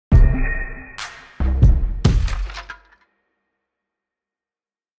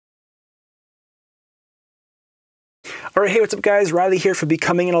All right, hey, what's up guys? Riley here for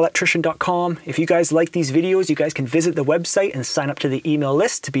becominganelectrician.com. If you guys like these videos, you guys can visit the website and sign up to the email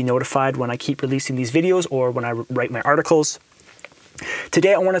list to be notified when I keep releasing these videos or when I write my articles.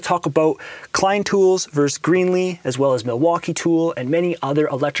 Today I want to talk about Klein Tools versus Greenlee, as well as Milwaukee Tool and many other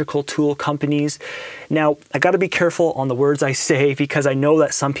electrical tool companies. Now, I got to be careful on the words I say because I know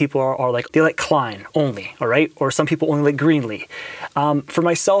that some people are like, they like Klein only, all right? Or some people only like Greenlee. For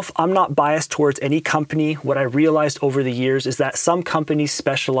myself, I'm not biased towards any company. What I realized over the years is that some companies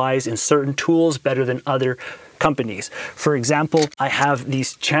specialize in certain tools better than other companies. For example, I have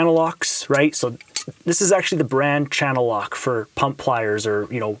these channel locks, right? So this is actually the brand channel lock for pump pliers or,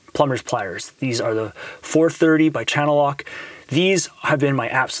 plumber's pliers. These are the 430 by Channel Lock. These have been my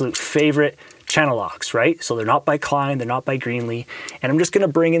absolute favorite channel locks, right? So they're not by Klein, they're not by Greenlee. And I'm just gonna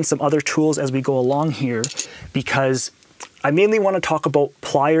bring in some other tools as we go along here because I mainly want to talk about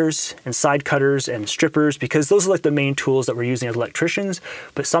pliers and side cutters and strippers because those are like the main tools that we're using as electricians,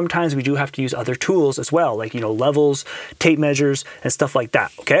 but sometimes we do have to use other tools as well, like, levels, tape measures, and stuff like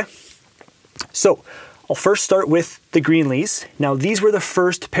that, okay? So I'll first start with the Greenlees. Now these were the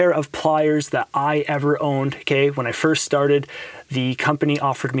first pair of pliers that I ever owned, okay? When I first started, the company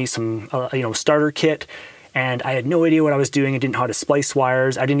offered me some, starter kit, and I had no idea what I was doing. I didn't know how to splice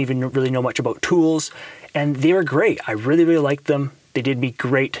wires. I didn't even really know much about tools, and they were great. I really, really liked them. They did me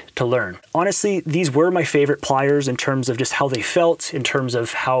great to learn. Honestly, these were my favorite pliers in terms of just how they felt, in terms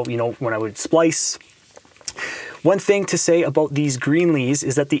of how, when I would splice. One thing to say about these Greenlees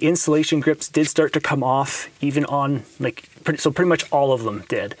is that the insulation grips did start to come off, even on pretty much all of them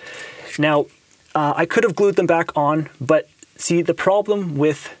did. Now, I could have glued them back on, but see, the problem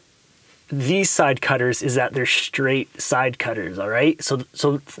with these side cutters is that they're straight side cutters, all right? So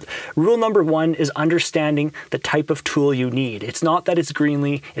rule number one is understanding the type of tool you need. It's not that it's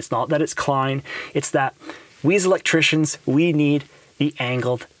Greenlee, it's not that it's Klein, it's that we as electricians, we need the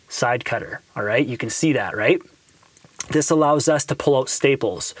angled side cutter, all right? You can see that, right? This allows us to pull out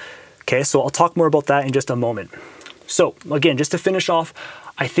staples. Okay, so I'll talk more about that in just a moment. So again, just to finish off,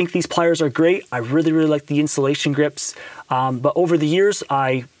 I think these pliers are great. I really, really like the insulation grips. But over the years,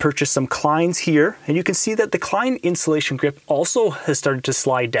 I purchased some Kleins here, and you can see that the Klein insulation grip also has started to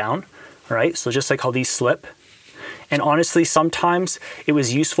slide down, all right? So just like how these slip. And honestly, sometimes it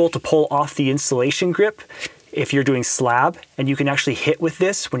was useful to pull off the insulation grip if you're doing slab, and you can actually hit with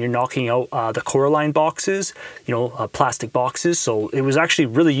this when you're knocking out the Coraline boxes, plastic boxes. So it was actually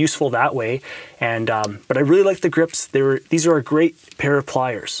really useful that way. And but I really like the grips. These are a great pair of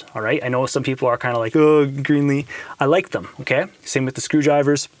pliers. All right. I know some people are kind of like, oh, Greenlee. I like them. Okay. Same with the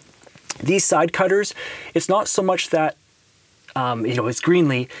screwdrivers. These side cutters, it's not so much that it's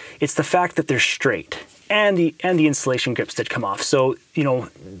Greenlee. It's the fact that they're straight, and the insulation grips did come off. So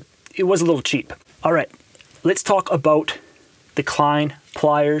it was a little cheap. All right. Let's talk about the Klein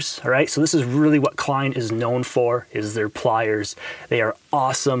pliers, all right? So this is really what Klein is known for, is their pliers. They are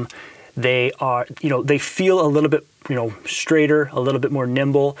awesome. They are, they feel a little bit, straighter, a little bit more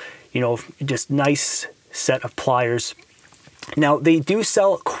nimble, just nice set of pliers. Now, they do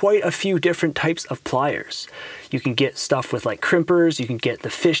sell quite a few different types of pliers. You can get stuff with like crimpers, you can get the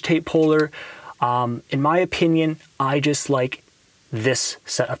fish tape puller. In my opinion, I just like this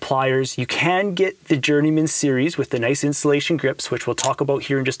set of pliers. You can get the Journeyman series with the nice insulation grips, which we'll talk about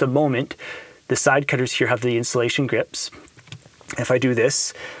here in just a moment. The side cutters here have the insulation grips. If I do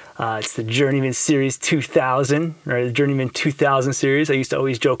this, it's the Journeyman series 2000, or the Journeyman 2000 series. I used to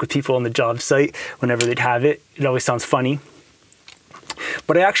always joke with people on the job site whenever they'd have it. It always sounds funny.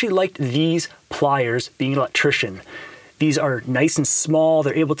 But I actually liked these pliers being an electrician. These are nice and small.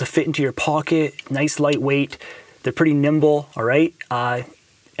 They're able to fit into your pocket, nice lightweight. They're pretty nimble, all right?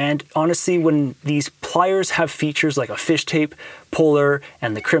 And honestly, when these pliers have features like a fish tape puller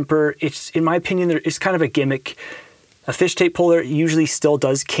and the crimper, in my opinion, it's kind of a gimmick. A fish tape puller usually still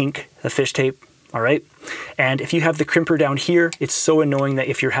does kink a fish tape, all right? And if you have the crimper down here, it's so annoying that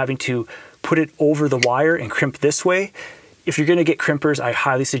if you're having to put it over the wire and crimp this way, if you're gonna get crimpers, I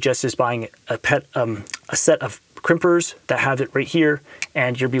highly suggest just buying a set of crimpers that have it right here,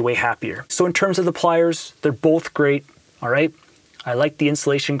 and you'll be way happier. So in terms of the pliers, they're both great, all right? I like the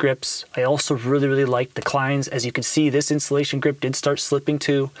insulation grips. I also really, really like the Kleins. As you can see, this insulation grip did start slipping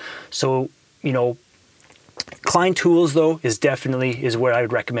too. So, Klein Tools though is where I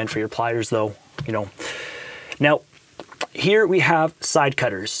would recommend for your pliers though, Now, here we have side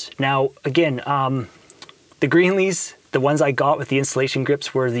cutters. Now, again, the Greenlees, the ones I got with the insulation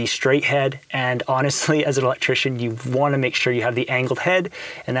grips were the straight head, and honestly, as an electrician, you want to make sure you have the angled head,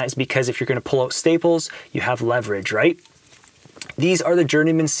 and that is because if you're going to pull out staples, you have leverage, right? These are the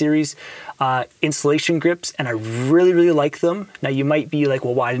Journeyman series installation grips, and I really, really like them. Now you might be like,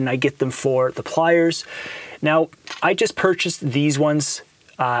 well, why didn't I get them for the pliers? Now, I just purchased these ones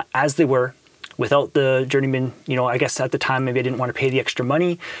as they were, without the Journeyman. You know, I guess at the time maybe I didn't want to pay the extra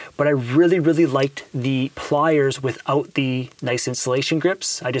money, but I really, really liked the pliers without the nice installation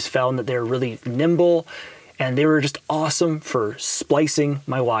grips. I just found that they're really nimble and they were just awesome for splicing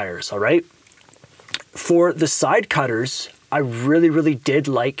my wires, all right? For the side cutters, I really, really did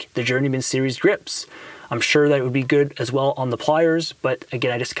like the Journeyman series grips. I'm sure that it would be good as well on the pliers, but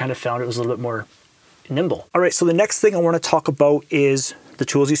again, I just kind of found it was a little bit more nimble. All right, so the next thing I want to talk about is the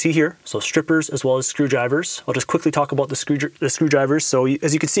tools you see here. So strippers as well as screwdrivers. I'll just quickly talk about the screwdrivers. So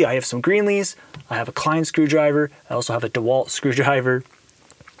as you can see, I have some Greenlees, I have a Klein screwdriver, I also have a DeWalt screwdriver.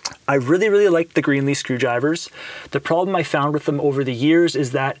 I really, really like the Greenlee screwdrivers. The problem I found with them over the years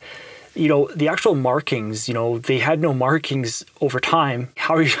is that, you know, the actual markings, you know, they had no markings over time.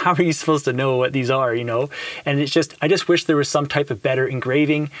 How are you supposed to know what these are, you know? And it's just, I just wish there was some type of better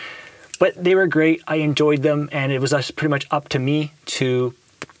engraving. But they were great, I enjoyed them, and it was pretty much up to me to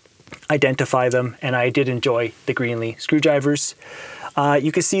identify them, and I did enjoy the Greenlee screwdrivers.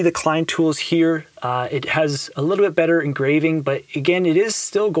 You can see the Klein Tools here. It has a little bit better engraving, but again, it is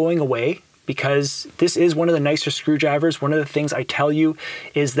still going away because this is one of the nicer screwdrivers. One of the things I tell you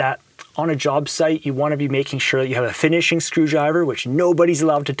is that on a job site, you want to be making sure that you have a finishing screwdriver, which nobody's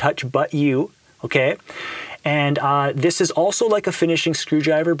allowed to touch but you, okay? And this is also like a finishing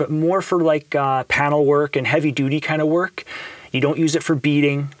screwdriver, but more for like panel work and heavy duty kind of work. You don't use it for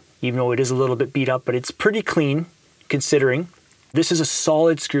beating, even though it is a little bit beat up, but it's pretty clean considering. This is a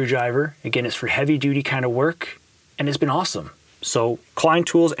solid screwdriver. Again, it's for heavy duty kind of work, and it's been awesome. So Klein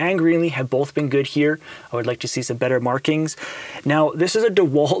Tools and Greenlee have both been good here. I would like to see some better markings. Now, this is a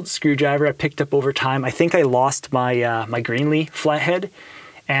DeWalt screwdriver I picked up over time. I think I lost my, my Greenlee flathead.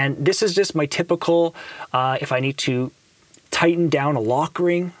 And this is just my typical, if I need to tighten down a lock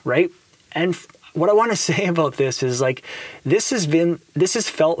ring, right? And what I want to say about this is like, this has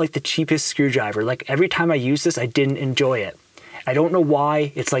felt like the cheapest screwdriver. Like every time I use this, I didn't enjoy it. I don't know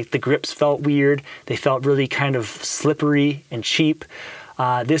why. It's like the grips felt weird. They felt really kind of slippery and cheap.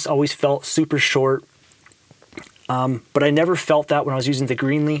 This always felt super short. But I never felt that when I was using the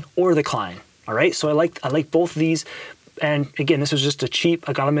Greenlee or the Klein. All right, so I like both of these. And again, this was just a cheap,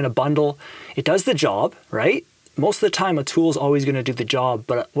 I got them in a bundle. It does the job, right? Most of the time, a tool is always gonna do the job,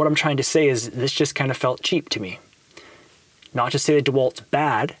 but what I'm trying to say is this just kind of felt cheap to me. Not to say that DeWalt's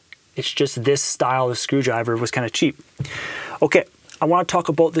bad, it's just this style of screwdriver was kind of cheap. Okay, I wanna talk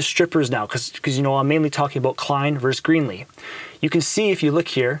about the strippers now, because you know, I'm mainly talking about Klein versus Greenlee. You can see if you look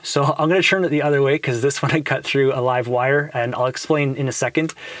here, so I'm gonna turn it the other way because this one I cut through a live wire, and I'll explain in a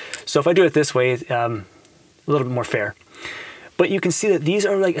second. So if I do it this way, a little bit more fair. But you can see that these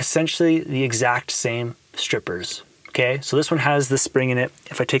are like essentially the exact same strippers, okay? So this one has the spring in it.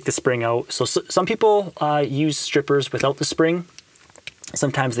 If I take the spring out, so some people use strippers without the spring.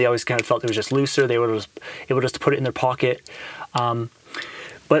 Sometimes they always kind of felt it was just looser. They were able just to put it in their pocket.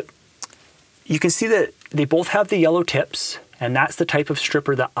 But you can see that they both have the yellow tips, and that's the type of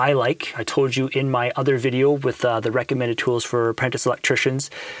stripper that I like. I told you in my other video with the recommended tools for apprentice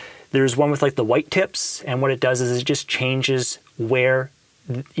electricians. There's one with like the white tips, and what it does is it just changes where,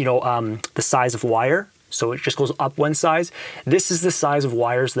 you know, the size of wire. So it just goes up one size. This is the size of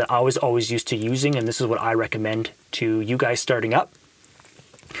wires that I was always used to using, and this is what I recommend to you guys starting up.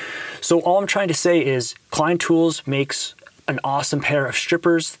 So all I'm trying to say is Klein Tools makes an awesome pair of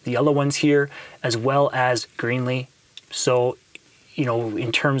strippers, the yellow ones here, as well as Greenlee. So, you know,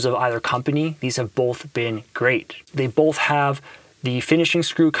 in terms of either company, these have both been great. They both have the finishing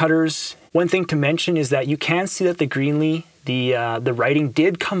screw cutters. One thing to mention is that you can see that the Greenlee, the writing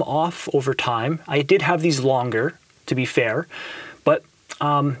did come off over time. I did have these longer, to be fair, but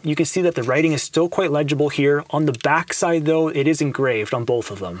you can see that the writing is still quite legible here. On the back side though, it is engraved on both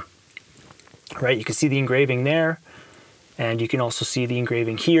of them. Right, you can see the engraving there, and you can also see the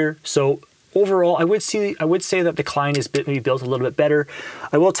engraving here. So overall, I would say that the Klein is maybe built a little bit better.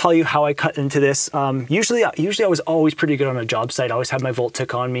 I will tell you how I cut into this. Usually I was always pretty good on a job site. I always had my volt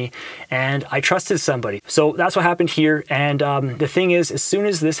tick on me, and I trusted somebody. So that's what happened here. And the thing is, as soon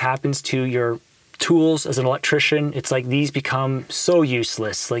as this happens to your tools as an electrician, it's like these become so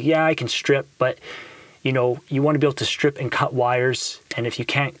useless. Like, yeah, I can strip, but you know, you want to be able to strip and cut wires, and if you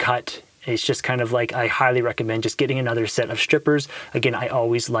can't cut, it's just kind of like, I highly recommend just getting another set of strippers. Again, I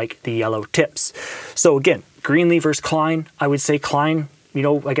always like the yellow tips. So again, Greenlee versus Klein. I would say Klein, you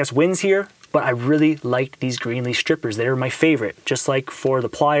know, I guess wins here. but I really liked these Greenlee strippers. They were my favorite. Just like for the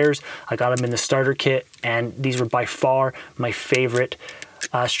pliers, I got them in the starter kit, and these were by far my favorite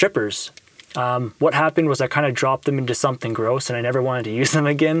strippers. What happened was I kind of dropped them into something gross and I never wanted to use them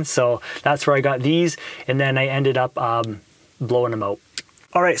again. So that's where I got these, and then I ended up blowing them out.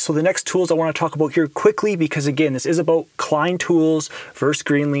 All right, so the next tools I want to talk about here quickly, because again, this is about Klein Tools versus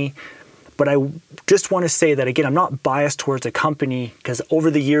Greenlee. But I just want to say that, again, I'm not biased towards a company, because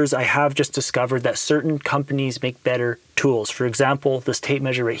over the years I have just discovered that certain companies make better tools. For example, this tape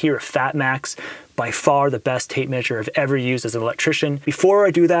measure right here, FatMax, by far the best tape measure I've ever used as an electrician. Before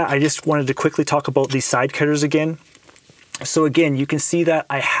I do that, I just wanted to quickly talk about these side cutters again. So again, you can see that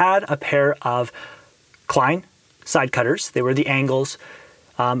I had a pair of Klein side cutters. They were the angles.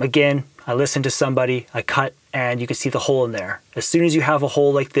 Again, I listened to somebody, I cut, and you can see the hole in there. As soon as you have a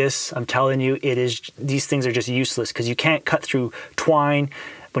hole like this, I'm telling you, these things are just useless, because you can't cut through twine.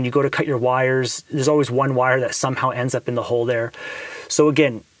 When you go to cut your wires, there's always one wire that somehow ends up in the hole there. So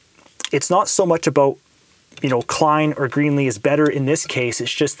again, it's not so much about, you know, Klein or Greenlee is better in this case.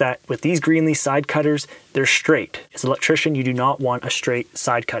 It's just that with these Greenlee side cutters, they're straight. As an electrician, you do not want a straight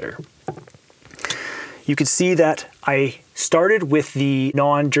side cutter. You can see that I started with the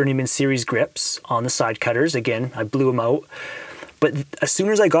non-Journeyman series grips on the side cutters. Again, I blew them out. But as soon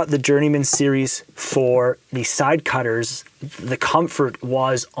as I got the Journeyman series for the side cutters, the comfort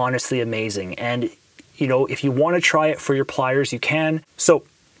was honestly amazing. And, you know, if you want to try it for your pliers, you can. So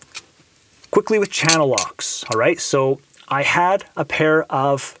quickly with channel locks, all right? So I had a pair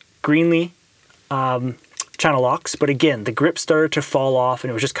of Greenlee channel locks, but again, the grip started to fall off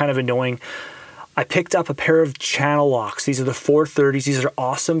and it was just kind of annoying. I picked up a pair of channel locks. These are the 430s. These are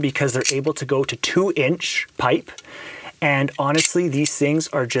awesome because they're able to go to 2-inch pipe. And honestly, these things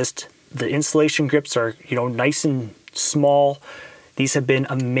are just, the insulation grips are, you know, nice and small. These have been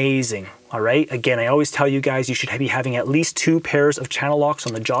amazing, all right? Again, I always tell you guys, you should be having at least 2 pairs of channel locks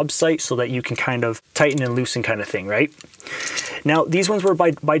on the job site so that you can kind of tighten and loosen kind of thing, right? Now, these ones were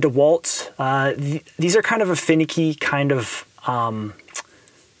by DeWalt. These are kind of a finicky kind of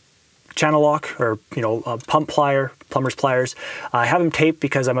channel lock, or, you know, a pump plier, plumber's pliers. I have them taped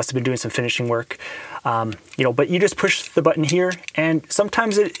because I must have been doing some finishing work. You know, but you just push the button here, and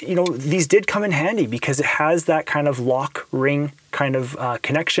sometimes you know, these did come in handy because it has that kind of lock ring kind of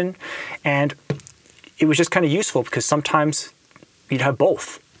connection, and it was just kind of useful because sometimes you'd have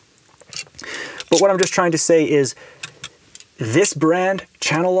both. But what I'm just trying to say is this brand,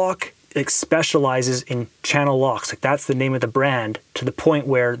 channel lock, it specializes in channel locks. Like, that's the name of the brand, to the point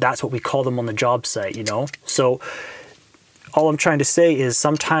where that's what we call them on the job site, you know? So all I'm trying to say is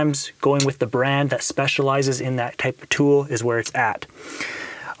sometimes going with the brand that specializes in that type of tool is where it's at.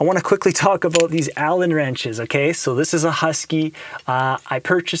 I want to quickly talk about these Allen wrenches, okay? So this is a Husky. I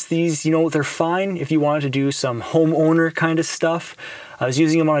purchased these, you know, they're fine if you wanted to do some homeowner kind of stuff. I was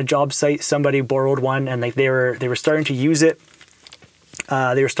using them on a job site. Somebody borrowed one, and like they were starting to use it.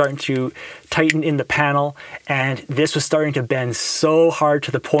 They were starting to tighten in the panel, and this was starting to bend so hard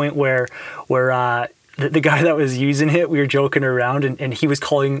to the point where the guy that was using it, we were joking around, and he was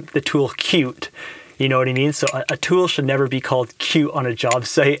calling the tool cute. You know what I mean? So a tool should never be called cute on a job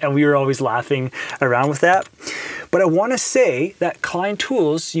site, and we were always laughing around with that. But I want to say that Klein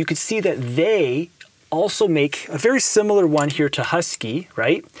Tools, you could see that they also make a very similar one here to Husky,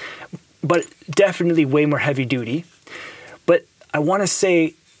 right? But definitely way more heavy duty. But I want to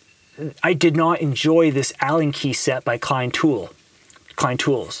say I did not enjoy this Allen key set by Klein Tools.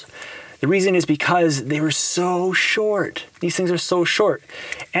 The reason is because they were so short. These things are so short.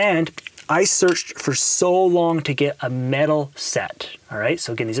 And I searched for so long to get a metal set. All right,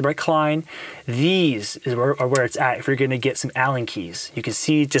 so again, these are by Klein. These are where it's at if you're gonna get some Allen keys. You can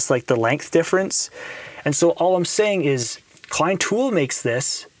see just like the length difference. And so all I'm saying is Klein Tool makes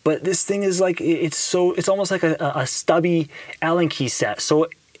this, but this thing is like, it's almost like a stubby Allen key set. So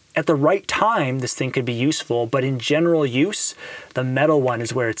at the right time, this thing could be useful, but in general use, the metal one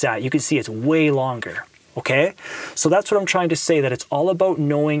is where it's at. You can see it's way longer, okay? So that's what I'm trying to say, that it's all about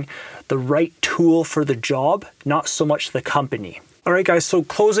knowing the right tool for the job, not so much the company. All right, guys, so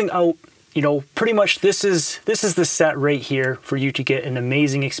closing out, you know, pretty much this is the set right here for you to get an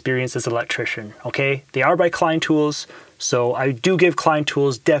amazing experience as an electrician, okay? They are by Klein Tools, so I do give Klein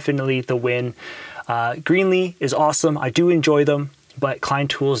Tools definitely the win. Greenlee is awesome. I do enjoy them, but Klein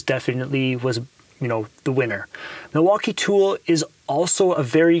Tools definitely was, you know, the winner. Milwaukee Tool is also a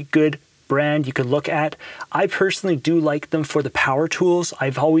very good brand you could look at. I personally do like them for the power tools.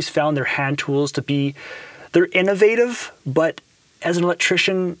 I've always found their hand tools to be, they're innovative, but as an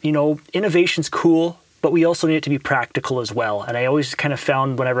electrician, you know, innovation's cool, but we also need it to be practical as well. And I always kind of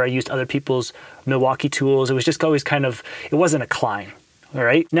found whenever I used other people's Milwaukee tools, it was just always kind of, it wasn't a Klein. All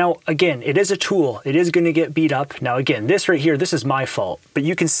right. Now, again, it is a tool. It is going to get beat up. Now, again, this right here, this is my fault. But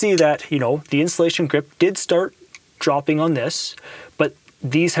you can see that, you know, the installation grip did start dropping on this, but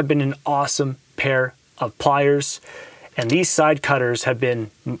these have been an awesome pair of pliers. And these side cutters have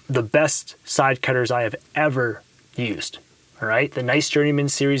been the best side cutters I have ever used. All right. The nice Journeyman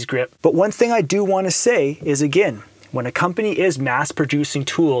series grip. But one thing I do want to say is, again, when a company is mass producing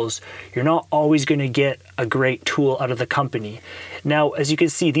tools, you're not always going to get a great tool out of the company. Now, as you can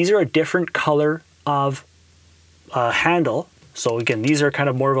see, these are a different color of handle. So again, these are kind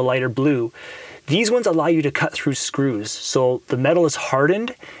of more of a lighter blue. These ones allow you to cut through screws. So the metal is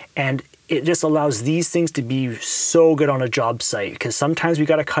hardened, and it just allows these things to be so good on a job site, because sometimes we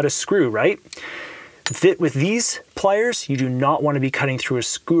got to cut a screw, right? With these pliers, you do not want to be cutting through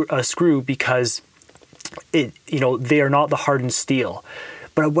a screw because they are not the hardened steel.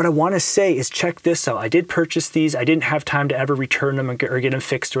 But what I want to say is, check this out. I did purchase these. I didn't have time to ever return them or get them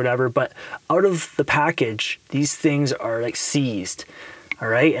fixed or whatever, but out of the package, these things are like seized. All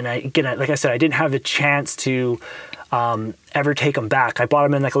right. And again, like I said, I didn't have the chance to ever take them back. I bought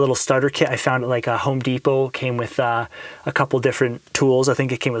them in like a little starter kit. I found it like a Home Depot, came with a couple different tools. I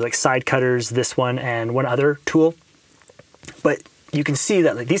think it came with like side cutters, this one, and one other tool. But you can see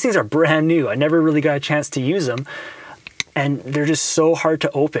that like these things are brand new. I never really got a chance to use them, and they're just so hard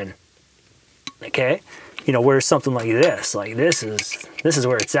to open. Okay, you know, whereas something like this is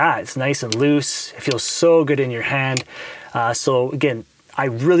where it's at. It's nice and loose. It feels so good in your hand. So again, I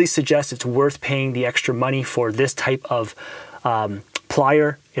really suggest it's worth paying the extra money for this type of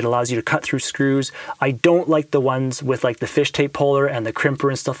plier. It allows you to cut through screws. I don't like the ones with like the fish tape puller and the crimper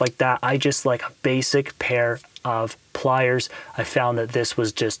and stuff like that. I just like a basic pair of pliers. I found that this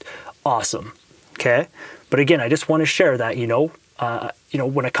was just awesome. Okay, but again, I just want to share that,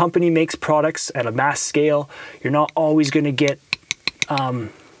 when a company makes products at a mass scale, you're not always going to get,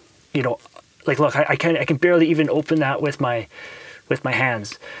 like look, I can barely even open that with my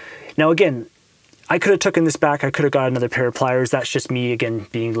hands. Now again, I could have taken this back. I could have got another pair of pliers. That's just me again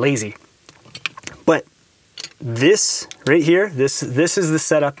being lazy. But this right here, this is the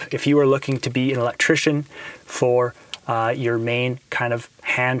setup if you are looking to be an electrician for your main kind of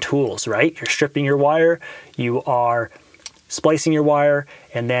hand tools, right? You're stripping your wire, you are splicing your wire,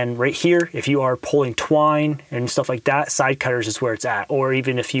 and then right here, if you are pulling twine and stuff like that, side cutters is where it's at. Or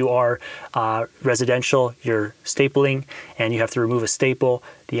even if you are residential, you're stapling and you have to remove a staple,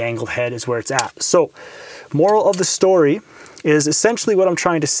 the angled head is where it's at. So moral of the story is essentially what I'm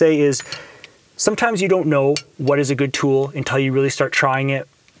trying to say is sometimes you don't know what is a good tool until you really start trying it.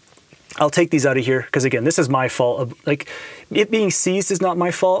 I'll take these out of here because again, this is my fault. Like it being seized is not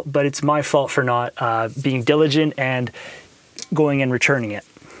my fault, but it's my fault for not being diligent and going and returning it.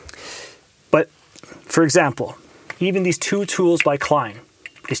 But for example, even these two tools by Klein,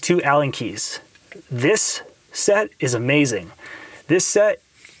 these two Allen keys, this set is amazing. This set,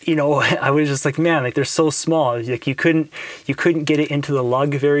 I was just like, man, like they're so small. Like you couldn't get it into the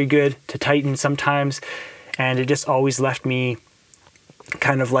lug very good to tighten sometimes, and it just always left me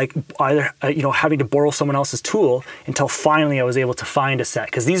kind of like either having to borrow someone else's tool until finally I was able to find a set,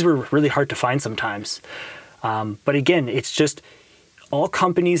 because these were really hard to find sometimes. But again, it's just all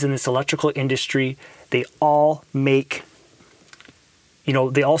companies in this electrical industry, they all make,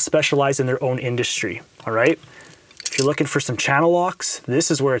 they all specialize in their own industry, all right? If you're looking for some channel locks, this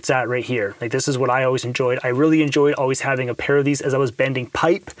is where it's at right here. Like this is what I always enjoyed. I really enjoyed always having a pair of these as I was bending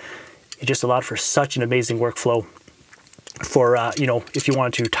pipe. It just allowed for such an amazing workflow for, if you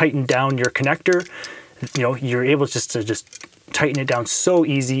wanted to tighten down your connector, you're able to just tighten it down so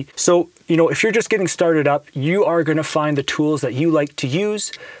easy. So, if you're just getting started up, you are going to find the tools that you like to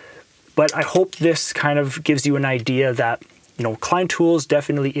use. But I hope this kind of gives you an idea that, Klein Tools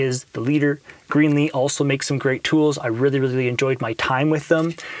definitely is the leader. Greenlee also makes some great tools. I really, really enjoyed my time with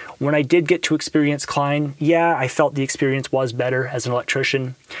them. When I did get to experience Klein, yeah, I felt the experience was better as an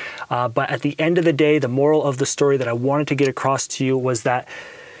electrician. But at the end of the day, the moral of the story that I wanted to get across to you was that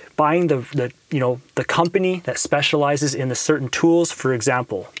buying the company that specializes in the certain tools, for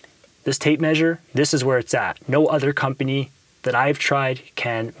example, this tape measure, this is where it's at. No other company that I've tried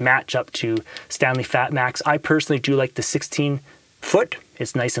can match up to Stanley FatMax. I personally do like the 16 foot.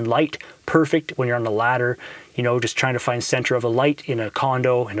 It's nice and light, perfect when you're on the ladder, just trying to find center of a light in a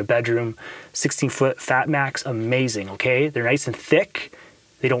condo, in a bedroom. 16 foot FatMax, amazing, okay? They're nice and thick.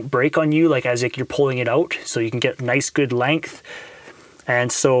 They don't break on you like as if you're pulling it out, so you can get nice, good length.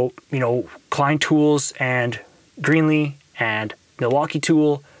 And so, Klein Tools and Greenlee and Milwaukee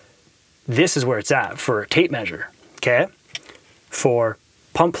Tool, this is where it's at for a tape measure, okay? For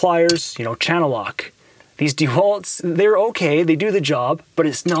pump pliers, you know, channel lock. These DeWalt's, they're okay, they do the job, but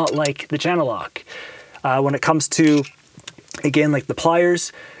it's not like the channel lock. When it comes to, again, like the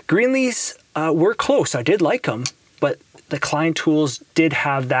pliers, Greenlee's were close. I did like them, but the Klein Tools did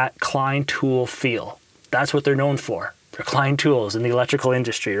have that Klein tool feel. That's what they're known for. They're Klein tools in the electrical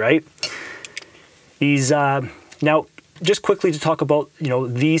industry, right? These, now, just quickly to talk about, you know,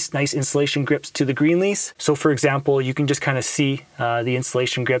 these nice insulation grips to the Greenlee's. So for example, you can just kind of see the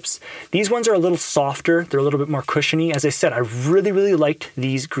insulation grips. These ones are a little softer. They're a little bit more cushiony. As I said, I really, really liked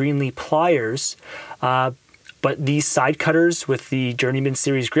these Greenlee pliers, but these side cutters with the Journeyman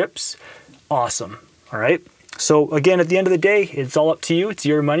series grips, awesome, all right? So again, at the end of the day, it's all up to you. It's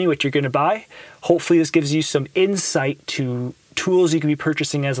your money, what you're gonna buy. Hopefully this gives you some insight to tools you can be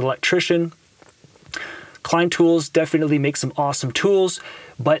purchasing as an electrician. Klein Tools definitely make some awesome tools,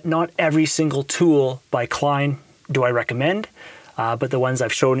 but not every single tool by Klein do I recommend. But the ones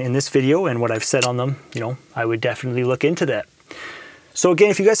I've shown in this video and what I've said on them, you know, I would definitely look into that. So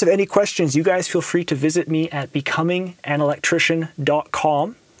again, if you guys have any questions, you guys feel free to visit me at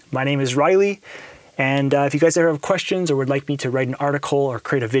becominganelectrician.com. My name is Riley, and if you guys ever have questions or would like me to write an article or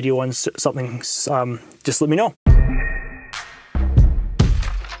create a video on something, just let me know.